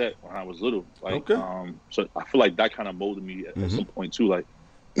his set when I was little. Like, so I feel like that kind of molded me at some point too. Like,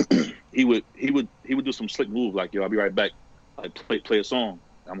 he would do some slick move, like, yo, I'll be right back. Like, play a song.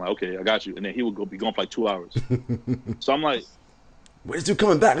 I'm like, okay, I got you. And then he would be gone for like 2 hours. So I'm like, where's dude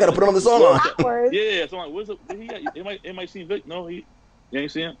coming back? I gotta put him on the song on. Yeah, so I'm like, where's it might see Vic. No, you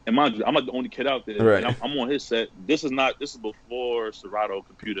ain't see him. And mind you, I'm like the only kid out there. Right. And I'm on his set. This is before Serato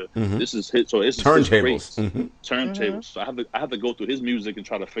computer. This is his. So it's turntables. Turntables. So I have to go through his music and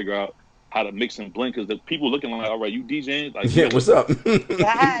try to figure out how to mix and blend, because the people looking like, all right, you DJing? Like, yeah, what's up? You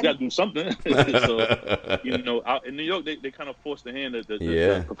gotta do something. So out in New York, they kind of force the hand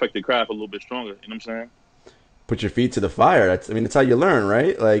to perfect the craft a little bit stronger. You know what I'm saying? Put your feet to the fire. That's how you learn,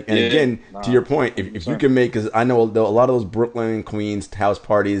 right? Like, and again, to your point, if you can make, because I know a lot of those Brooklyn and Queens house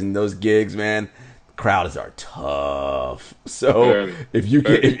parties and those gigs, man, crowds are tough. So if you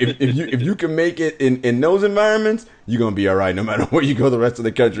can make it in those environments, you're gonna be all right, no matter where you go the rest of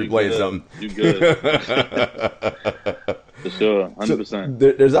the country playing something. You good? For sure, 100%. So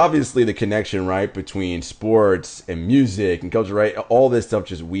there's obviously the connection, right, between sports and music and culture, right? All this stuff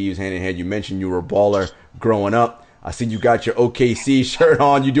just weaves hand in hand. You mentioned you were a baller growing up. I see you got your OKC shirt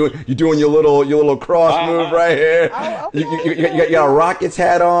on. You doing your little cross move right here. Oh, okay. You got a Rockets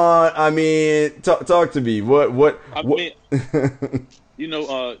hat on. I mean, talk to me. What? Mean,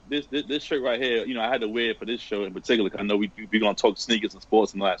 this shirt right here. I had to wear it for this show in particular. Cause I know we gonna talk sneakers and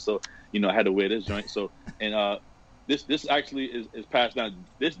sports and all that. So I had to wear this joint. So and this actually is passed down.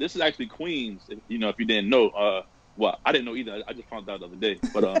 This is actually Queens. If you didn't know. Well, I didn't know either. I just found out the other day.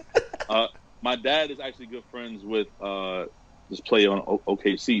 But my dad is actually good friends with this player on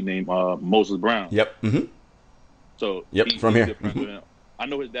OKC named Moses Brown. Yep. So he's from here. Good friends with him. I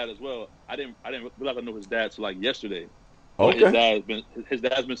know his dad as well. I didn't realize I know his dad till like yesterday. Okay. His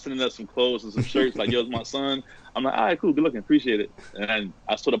dad's been sending us some clothes and some shirts. Like, yo, it's my son. I'm like, all right, cool, good looking, appreciate it. And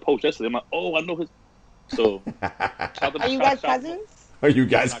I saw the post yesterday. I'm like, oh, I know his. So, are you guys cousins? Are you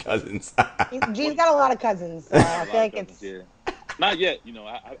guys cousins? G's got a lot of cousins. So I feel like it's. Yeah. Not yet,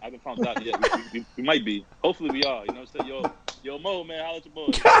 I haven't found out yet. We might be. Hopefully we are. You know what I'm saying? Yo, Mo, man, holla at your boy.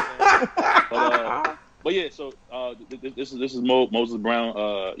 But yeah, so this is Moses Brown,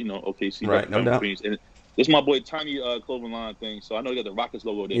 OKC, right? No doubt. Queens. And this is my boy Tiny clothing line thing. So I know you got the Rockets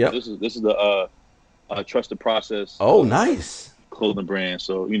logo there. Yep. This is the Trusted Process. Oh, nice clothing brand.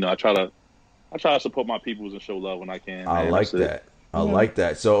 So I try to support my peoples and show love when I can. I like that. I like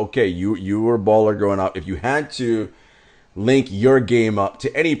that. So okay, you were a baller growing up. If you had to link your game up to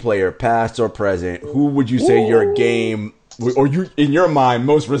any player, past or present, who would you say your game, or you in your mind,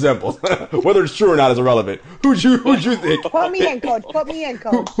 most resembles? Whether it's true or not is irrelevant. Who'd you think? Put me in, coach.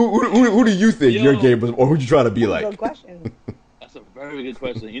 Who do you think your game was, or who'd you try to be like? Good question. That's a very good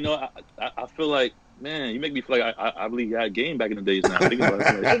question. I feel like Man, you make me feel like I believe you had game back in the days now. Think about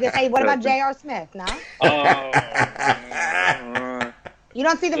it. Like, hey, what about J.R. Smith? No. You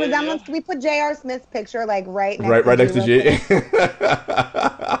don't see the resemblance? Can we put J.R. Smith's picture like right next to G?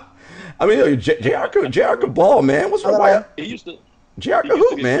 I mean, J.R. could ball, man. What's wrong with He used to. J.R. could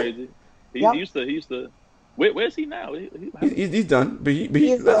hoop, man. Crazy. He used to. Where's he now? He's done, but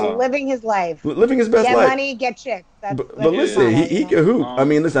he's living his life. Living his best life. Get money, get chicks. But listen, he can hoop. I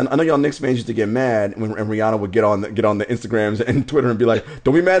mean, listen, I know y'all Knicks fans used to get mad when Rihanna would get on the Instagrams and Twitter and be like,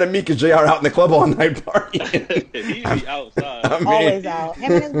 "Don't be mad at me because JR out in the club all night partying." He'd be outside. Always out.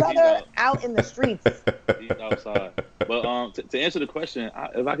 Him and his brother out in the streets. He's outside. But to answer the question,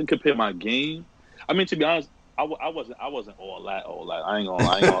 if I can compare my game, I mean, to be honest, I wasn't all that. I ain't gonna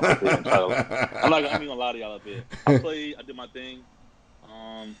lie. I'm not gonna lie to y'all up here. I did my thing.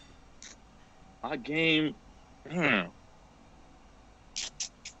 My game.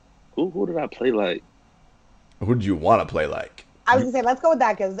 Who did I play like? Who did you want to play like? I was gonna say, let's go with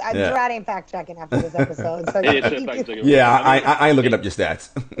that because Gerard ain't fact checking after this episode. So I ain't looking up your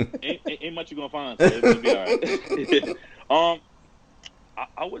stats. ain't much you gonna find. So it'll be all right.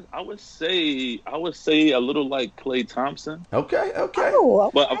 I would say a little like Klay Thompson. Okay. Oh, okay.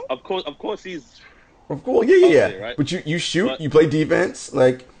 But of course he's. Of course, yeah. There, right? But you shoot, you play defense,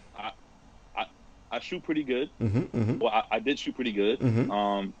 like. I shoot pretty good. Mm-hmm. Well, I did shoot pretty good. Mm-hmm.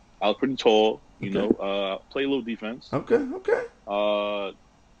 I was pretty tall. You know, play a little defense. Okay. I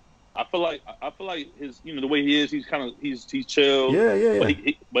feel like his, the way he is, he's chill. Yeah.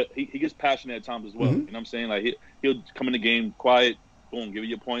 But he gets passionate at times as well. Mm-hmm. You know what I'm saying? Like he'll come in the game quiet, boom, give you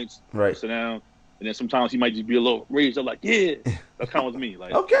your points, right, sit down, and then sometimes he might just be a little raised up, like, yeah. That's kind of with me.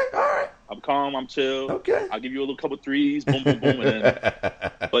 Like, okay, all right. I'm calm, I'm chill. Okay. I'll give you a little couple threes, boom, boom, boom, and then,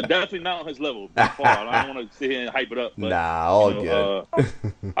 but definitely not on his level. I don't want to sit here and hype it up. But, all good.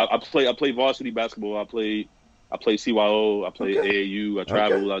 I play varsity basketball. I play CYO. I play AAU. I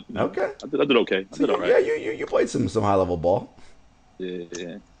travel. Okay. I did okay. I did all right. Yeah, you played some high level ball.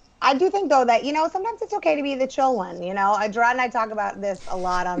 Yeah. I do think, though, that, sometimes it's okay to be the chill one. Gerard and I talk about this a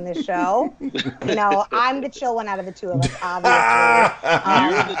lot on this show. I'm the chill one out of the two of us, obviously.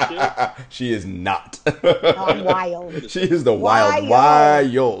 You're the chill? She is not. I'm wild. She is the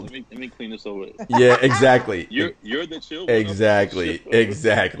wild. Let me clean this over. Yeah, exactly. You're the chill one. Exactly.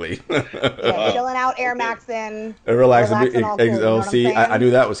 Yeah, chilling out, Air Maxing. Relaxing. Cool, see, I knew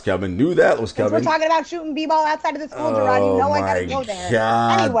that was coming. We're talking about shooting b-ball outside of the school, Gerard. I got to go there.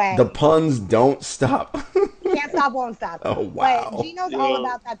 God. Anyway. The puns don't stop. Can't stop, won't stop. Oh, wow. But G knows all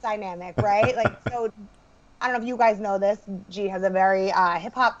about that dynamic, right? Like, so I don't know if you guys know this. G has a very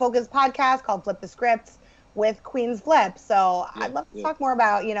hip-hop focused podcast called Flip the Script with Queen's Flip. So I'd love to talk more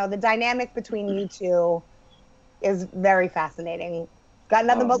about, the dynamic between you two is very fascinating. Got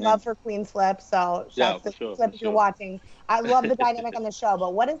nothing but love for Queen's Flip. So shout out to Flip if you're watching. I love the dynamic on the show.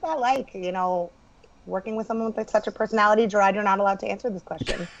 But what is that like, working with someone with such a personality? Gerard, you're not allowed to answer this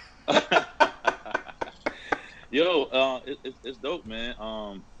question. It's dope, man.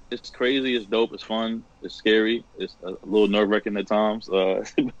 It's crazy. It's dope. It's fun. It's scary. It's a little nerve-wracking at times.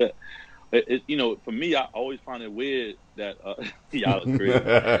 But for me, I always find it weird that y'all is crazy.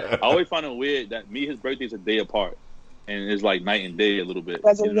 I always find it weird that me, his birthday's a day apart, and it's like night and day a little bit.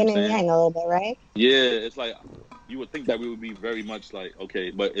 That's yin and yang a little bit, right? Yeah, it's like you would think that we would be very much like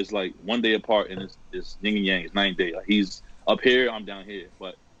okay, but it's like one day apart, and it's yin and yang. It's night and day. Like he's up here, I'm down here,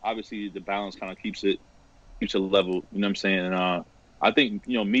 but obviously the balance kind of keeps it level. You know what I'm saying? And I think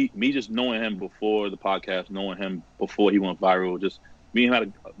me just knowing him before the podcast, knowing him before he went viral, just me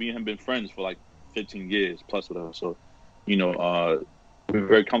and him been friends for like 15 years plus with us. So we're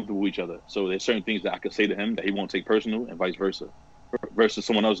very comfortable with each other. So there's certain things that I could say to him that he won't take personal, and vice versa. Versus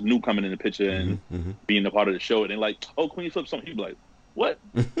someone else new coming in the picture and being a part of the show, and they're like, "Oh, Queen Flip something." He'd be like, "What?"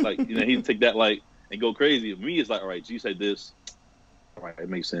 Like he'd take that like and go crazy. Me, it's like, "All right, G said this. All right, it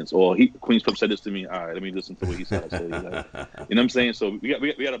makes sense." Or Queen Flip said this to me. All right, let me listen to what he said. So, you know what I'm saying? So we got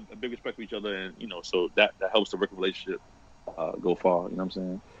a big respect for each other, and so that helps the working relationship go far. You know what I'm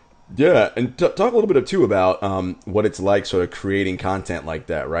saying? Yeah, and talk a little bit too about what it's like sort of creating content like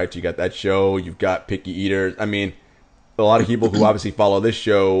that, right? You got that show, you've got Picky Eaters. I mean, a lot of people who obviously follow this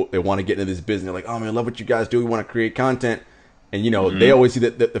show, they want to get into this business. They're like, "Oh man, I love what you guys do. We want to create content." And they always see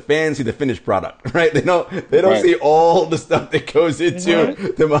the fans see the finished product, right? They don't see all the stuff that goes into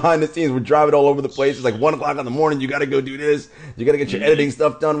the behind the scenes. We're driving all over the place. It's like 1:00 in the morning. You got to go do this. You got to get your editing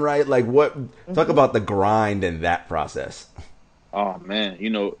stuff done right. Like talk about the grind and that process. Oh man,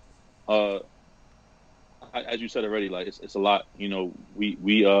 as you said already, like it's a lot. We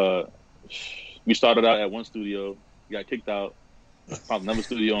started out at one studio, got kicked out, found another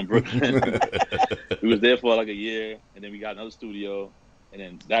studio in Brooklyn. We was there for like a year, and then we got another studio, and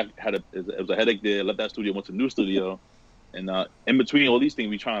then that it was a headache there. Left that studio, went to a new studio, and in between all these things,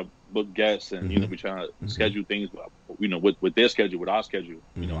 we trying to book guests, and we trying to schedule things, with their schedule, with our schedule.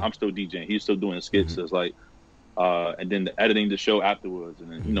 I'm still DJing, he's still doing skits. So it's like, and then editing the show afterwards,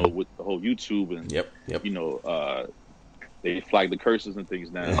 and then with the whole YouTube and they flag the curses and things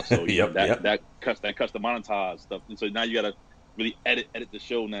now, so that cuts the monetized stuff. And so now you gotta really edit the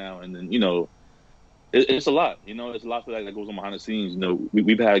show now, and then it's a lot. It's a lot that goes on behind the scenes.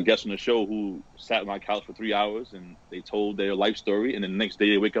 We've had guests on the show who sat on my couch for 3 hours and they told their life story, and then the next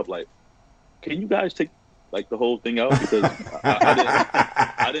day they wake up like, "Can you guys take like the whole thing out?" Because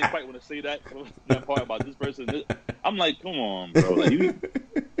I didn't quite want to say that part about this person. I'm like, come on, bro. Like,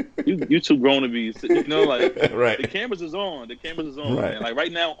 you too grown to be, right. The cameras is on. Right. Man. Like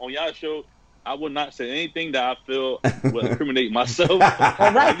right now on y'all show, I would not say anything that I feel would incriminate myself.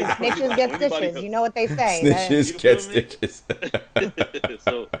 Well, right, the snitches get stitches. You know what they say. Snitches get stitches.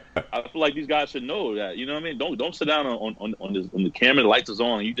 So I feel like these guys should know that. You know what I mean? Don't sit down on the camera, the lights is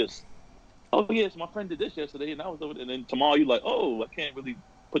on, and you just, oh yes, my friend did this yesterday, and I was over there. And then tomorrow you're like, oh, I can't really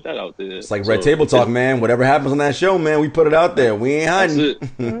put that out there. It's like Red Table Talk, man. Whatever happens on that show, man, we put it out there. We ain't hiding.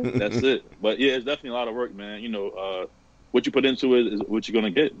 That's it. But yeah, it's definitely a lot of work, man. What you put into it is what you're gonna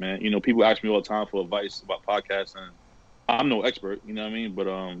get, man. People ask me all the time for advice about podcasts, and I'm no expert, you know what I mean? But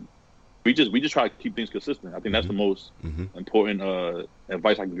we just try to keep things consistent. I think that's the most important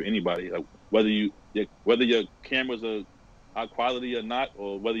advice I can give anybody. Like whether your cameras are high quality or not,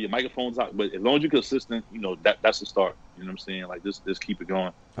 or whether your microphone's hot, but as long as you're consistent, that's the start. You know what I'm saying? Like just keep it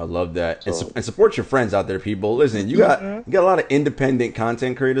going. I love that. So, and support your friends out there, people. Listen, you got a lot of independent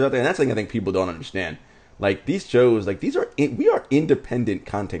content creators out there, and that's something I think people don't understand. Like these shows, like we are independent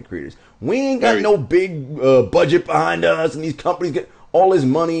content creators. We ain't got no big budget behind us, and these companies get all this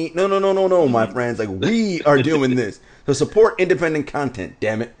money. No, my friends. Like we are doing this. So support independent content.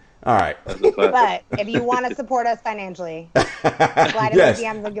 Damn it. All right. But if you want to support us financially, slide in the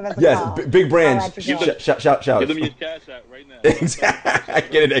DMs and give us a call. Big brands. Shout. Give them your Cash App right now. Exactly. I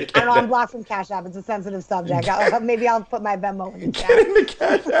get it. I know I'm blocked from Cash App. It's a sensitive subject. Maybe I'll put my Venmo in the chat. Get in the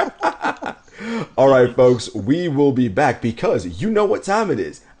Cash App. All right, folks. We will be back because you know what time it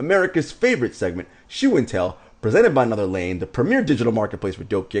is. America's favorite segment, Shoe and Tell, presented by Another Lane, the premier digital marketplace for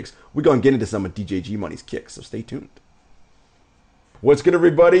dope kicks. We're going to get into some of DJ G Money's kicks, so stay tuned. What's good,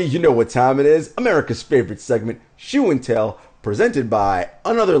 everybody? You know what time it is. America's favorite segment, Shoe and Tell, presented by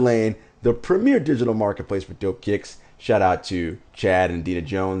Another Lane, the premier digital marketplace for dope kicks. Shout out to Chad and Dina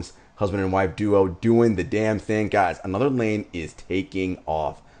Jones, husband and wife duo, doing the damn thing. Guys, Another Lane is taking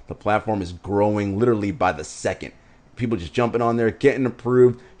off. The platform is growing literally by the second. People just jumping on there, getting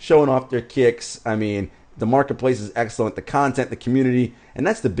approved, showing off their kicks. I mean, the marketplace is excellent. The content, the community, and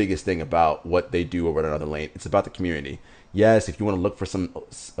that's the biggest thing about what they do over at Another Lane. It's about the community. Yes, if you want to look for some,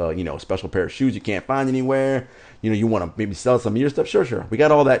 special pair of shoes you can't find anywhere, you want to maybe sell some of your stuff, sure. We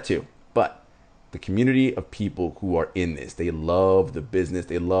got all that too. But the community of people who are in this, they love the business.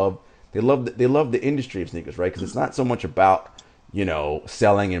 They love the industry of sneakers, right? Because it's not so much about,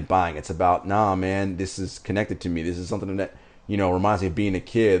 selling and buying. It's about, nah, man, this is connected to me. This is something that, reminds me of being a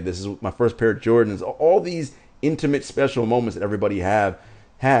kid. This is my first pair of Jordans. All these intimate, special moments that everybody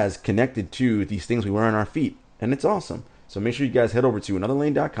has connected to these things we wear on our feet. And it's awesome. So make sure you guys head over to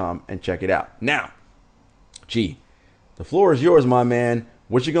anotherlane.com and check it out. Now, G, the floor is yours, my man.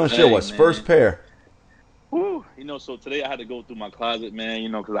 What you going to show us? Man. First pair. Woo. So today I had to go through my closet, man,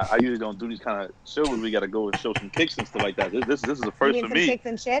 because I usually don't do these kind of shows. We got to go and show some kicks and stuff like that. This is the first for me. Kicks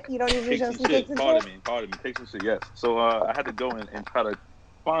and shit? You don't usually show some kicks and shit? Pardon me. Kicks and shit, yes. So I had to go and try to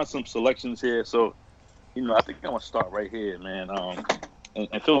find some selections here. So, I think I'm going to start right here, man.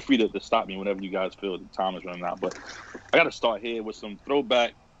 And feel free to stop me whenever you guys feel the time is running out. But I got to start here with some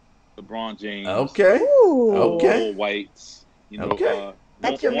throwback LeBron James. Okay. All whites. Okay.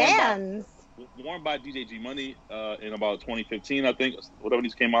 That's your man's. Worn by DJ G Money in about 2015, I think, whatever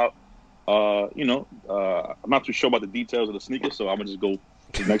these came out. I'm not too sure about the details of the sneakers, so I'm going to just go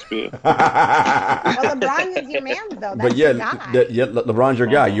to the next pair. Well, LeBron is your man, though. That's your guy. LeBron's your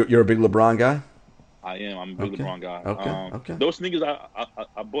guy. You're a big LeBron guy? I am. I'm a big LeBron guy. Okay. Those sneakers,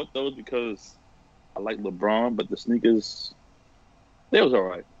 I bought those because I like LeBron, but the sneakers, they was all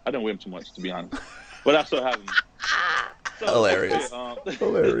right. I didn't wear them too much, to be honest. But I still have them. Hilarious.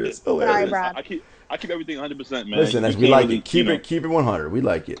 Hilarious. Sorry, Brad. I keep everything 100%, man. Listen, as we like it. Keep it 100. We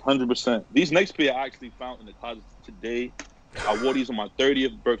like it. 100%. These next pair I actually found in the closet today. I wore these on my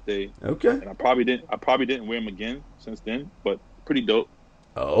 30th birthday. Okay. And I probably didn't wear them again since then, but pretty dope.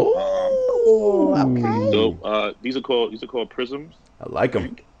 Oh, okay. So these are called prisms. I like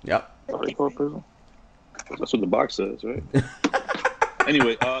them. Yep. Are they called prisms? That's what the box says, right?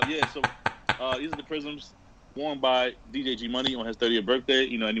 Anyway, yeah. So these are the prisms worn by DJ G Money on his 30th birthday.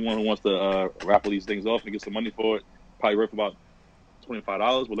 You know, anyone who wants to raffle these things off and get some money for it, probably worth about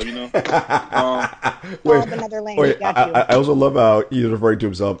 $25. But let me know. Another lane. Wait, I also love how he's referring to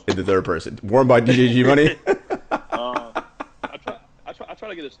himself in the third person. Worn by DJ G Money. I try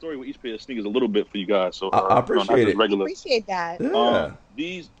to get a story with each pair of sneakers a little bit for you guys. So I appreciate it. Regular. Appreciate that. Yeah.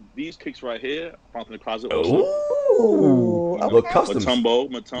 These kicks right here, found in the closet. Ooh, okay. Look, customs. Matumbo,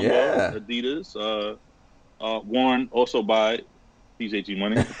 Yeah. Adidas. Worn also by DJ G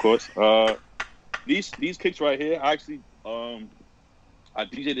Money, of course. These kicks right here, I actually I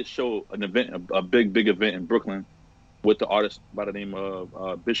DJ'd this show, an event, a big event in Brooklyn with the artist by the name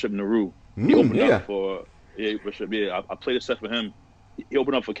of Bishop Nehru. He opened up for Bishop. Yeah, I played a set for him. He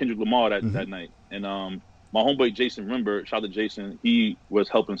opened up for Kendrick Lamar that night, and my homeboy Jason Rimber, shout out to Jason, he was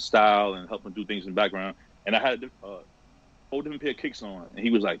helping style and helping do things in the background, and I had a whole different pair of kicks on, and he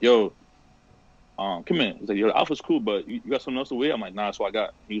was like, "Yo, come in." He's like, "Yo, the outfit's cool, but you got something else to wear?" I'm like, "Nah, that's what I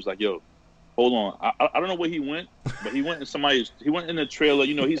got." He was like, "Yo, hold on." I don't know where he went, but he went in the trailer.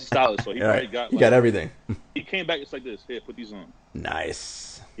 You know, he's a stylist, so he probably got. He got everything. He came back. It's like this. Here, put these on.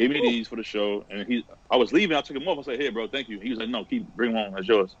 Nice. Gave me these for the show, and I was leaving. I took them off. I said, "Here, bro, thank you." He was like, "No, bring them on. That's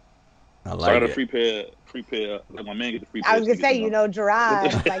yours." I like so I got it. a free pair. Like my man get the free pair. I was gonna say,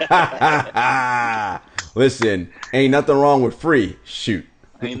 Gerard. Listen, ain't nothing wrong with free. Shoot.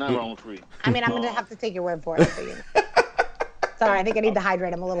 Ain't nothing wrong with free. I mean, I'm gonna have to take your word for it. So Sorry, I think I need to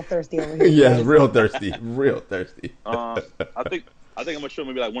hydrate. I'm a little thirsty over here. Yes, real thirsty. Real thirsty. I think I'm gonna show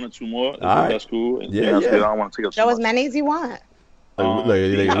maybe like one or two more. That's cool. And, yeah. I don't want to take up. Show as many as you want. Look,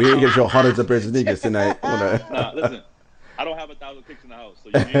 we ain't gonna show hundreds of pairs of sneakers tonight. Nah, listen. I don't have 1,000 kicks in the house, so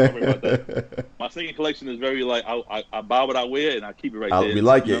you ain't worry about that. My sneaker collection is very like I buy what I wear and I keep it right there. We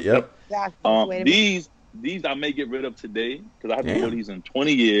like it. Yep. Exactly. These I may get rid of today because I haven't worn these in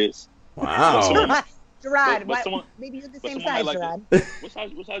 20 years. Wow. Gerard, maybe you're the same size, Gerard.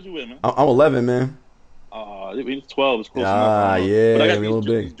 What size you wear, man? I'm 11, man. 12 is close enough. Yeah, but I got a little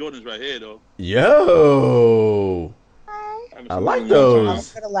big. These Jordans right here, though. Yo. I like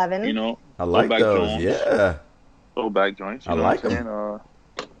those. 11. You know, I like those. Joints. Yeah. Throwback joints. I like them. I'm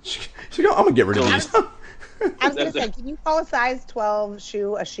gonna get rid of these. I was gonna say, can you call a size 12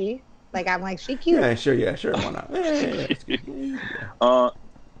 shoe a she? Like I'm like, she cute. Yeah, sure. Why not?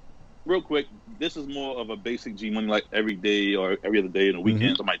 Real quick, this is more of a basic G Money, like every day or every other day in the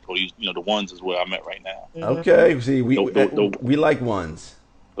weekends. I might tell you, the ones is where I'm at right now. Okay, see, we like ones.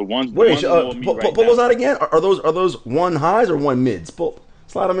 The ones. Wait, pull those out again. Are those one highs or one mids?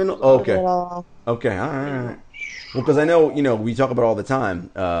 Slide them in. Okay, all right. Well, because I know, we talk about all the time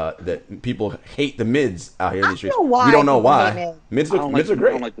that people hate the mids out here in the streets. We don't know why. Mids are great. I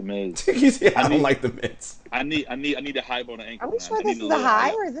don't like the mids. I don't like the mids. I need a high on the ankle. Are we sure this is a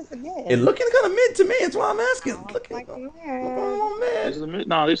high or is this a mid? It's looking kind of mid to me. That's why I'm asking. Like a mid. This is a mid.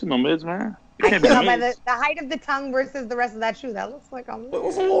 No, this is no mids, man. I can tell by the height of the tongue versus the rest of that shoe. That looks like a mid. It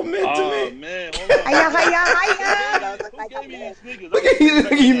was a little mid to me. Oh, man. Hold on. Hiya. Who gave me these sneakers? Look at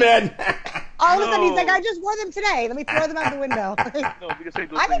you, man. All of a sudden, he's like, I just wore them today. Let me throw them out the window. I think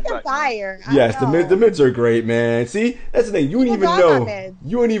they're fire. Yes, the mids are great, man. See, that's the thing. You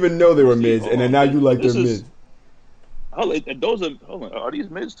didn't even know they were mids, and then now you like their mids. Those are these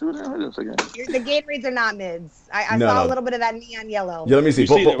mids too? The Gatorades are not mids. I saw a little bit of that neon yellow. Yeah, let me see.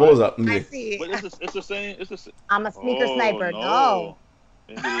 Pull those up. I see. But it's the same. I'm a sneaker sniper. No.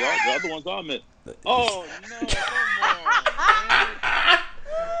 The other ones are mid. Oh no! Come on.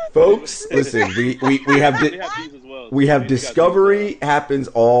 Folks, listen. We have discovery happens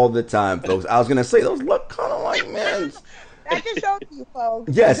all the time, folks. I was gonna say those look kind of like men's. That just shows you,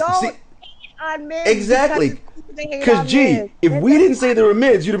 folks. Yes. Don't on mids exactly. Because, if we didn't say they were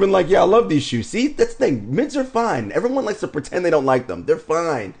mids, you'd have been like, yeah, I love these shoes. See, that's the thing. Mids are fine. Everyone likes to pretend they don't like them. They're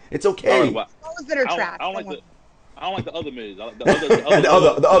fine. It's okay. Those that are trash. I don't like the other mids. The other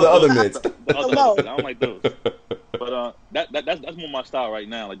mids. I don't like those. But that's more my style right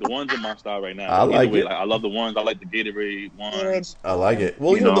now. Like the ones in my style right now. I like it. I love the ones. I like the Gatorade ones. I like it.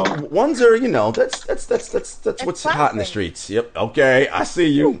 Well, the ones are, that's what's hot in the streets. Yep. Okay, I see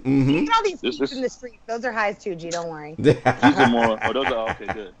you. Look at all these feet in the streets. Those are highs too, G. Don't worry. These are more. Oh, those are okay.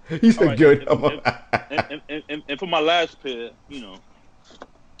 Good. He said good. And for my last pair,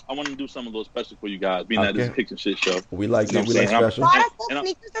 I want to do something a little special for you guys, being that this is a Kicks and Shit show. We like it. We like special.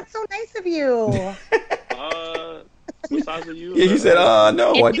 Sneakers, that's so nice of you. What size are you? Yeah, he said,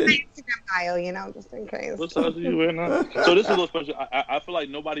 no, I didn't. Instagram bio, just in case. What size are you wearing now? So this is a little special. I feel like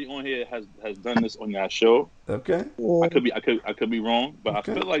nobody on here has done this on your show. Okay. I could be wrong, but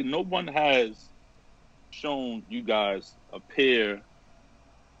okay. I feel like no one has shown you guys a pair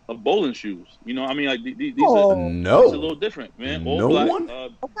of bowling shoes. These are these are a little different, man. All black, one?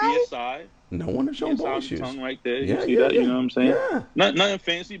 BSI. No one has shown bowling shoes. Tongue right there. You see that? Yeah. You know what I'm saying? Yeah. Nothing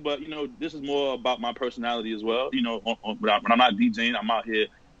fancy, but this is more about my personality as well. When I'm not DJing, I'm out here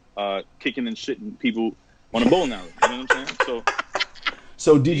kicking and shitting people on a bowling alley. You know what I'm saying?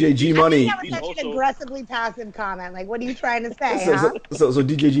 So DJ G Money. That was such an aggressively passive comment. Like, what are you trying to say? So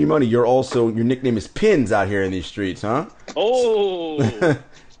DJ G Money, your nickname is Pins out here in these streets, huh? Oh.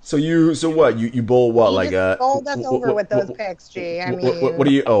 So you bowl what, like bowled us over with those picks, G. I mean, what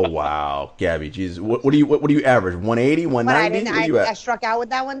do you? Oh wow, Gabby, jeez, what do you average? 180, 190? I struck out with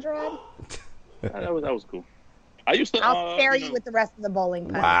that one, Gerard. That was cool. I used to. I'll spare you with the rest of the bowling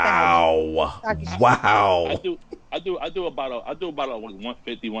pins. Wow. I do about a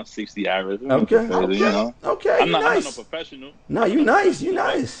 150, 160 average. Okay. Okay. I'm not no professional. No, you nice.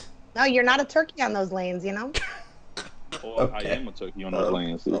 No, you're not a turkey on those lanes, Okay. I am a turkey on those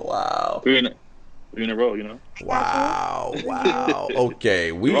lanes. Wow. We're in a row, Wow.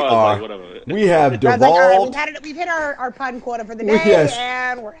 Okay, we whatever. We have devolved. We've hit our pun quota for the day,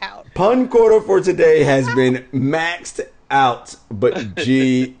 and we're out. Pun quota for today has been maxed out. But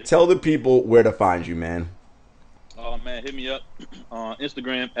G, tell the people where to find you, man. Oh man, hit me up on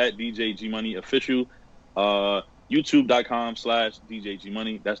Instagram at DJ G Money Official, YouTube.com/DJ G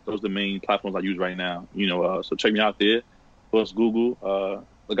Money. Those are the main platforms I use right now. So check me out there. Plus Google.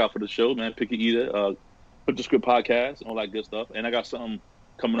 Look out for the show, man. Pick your eater. Put the Script podcast, all that good stuff. And I got something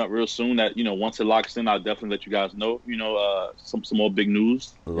coming up real soon that once it locks in, I'll definitely let you guys know. Some more big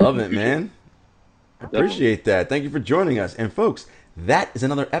news. Love it, man. Appreciate that. Thank you for joining us. And folks, that is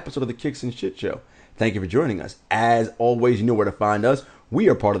another episode of the Kicks and Shit Show. Thank you for joining us. As always, you know where to find us. We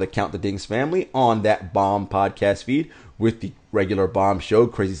are part of the Count the Dings family on that Bomb podcast feed with the regular Bomb show,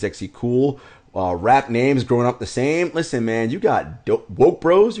 Crazy Sexy Cool, rap names growing up the same. Listen, man, you got Woke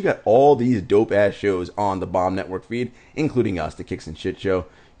Bros. You got all these dope-ass shows on the Bomb Network feed, including us, the Kicks and Shit Show.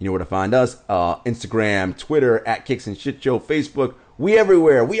 You know where to find us. Instagram, Twitter, at Kicks and Shit Show, Facebook. We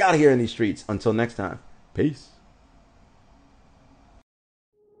everywhere. We out here in these streets. Until next time. Peace.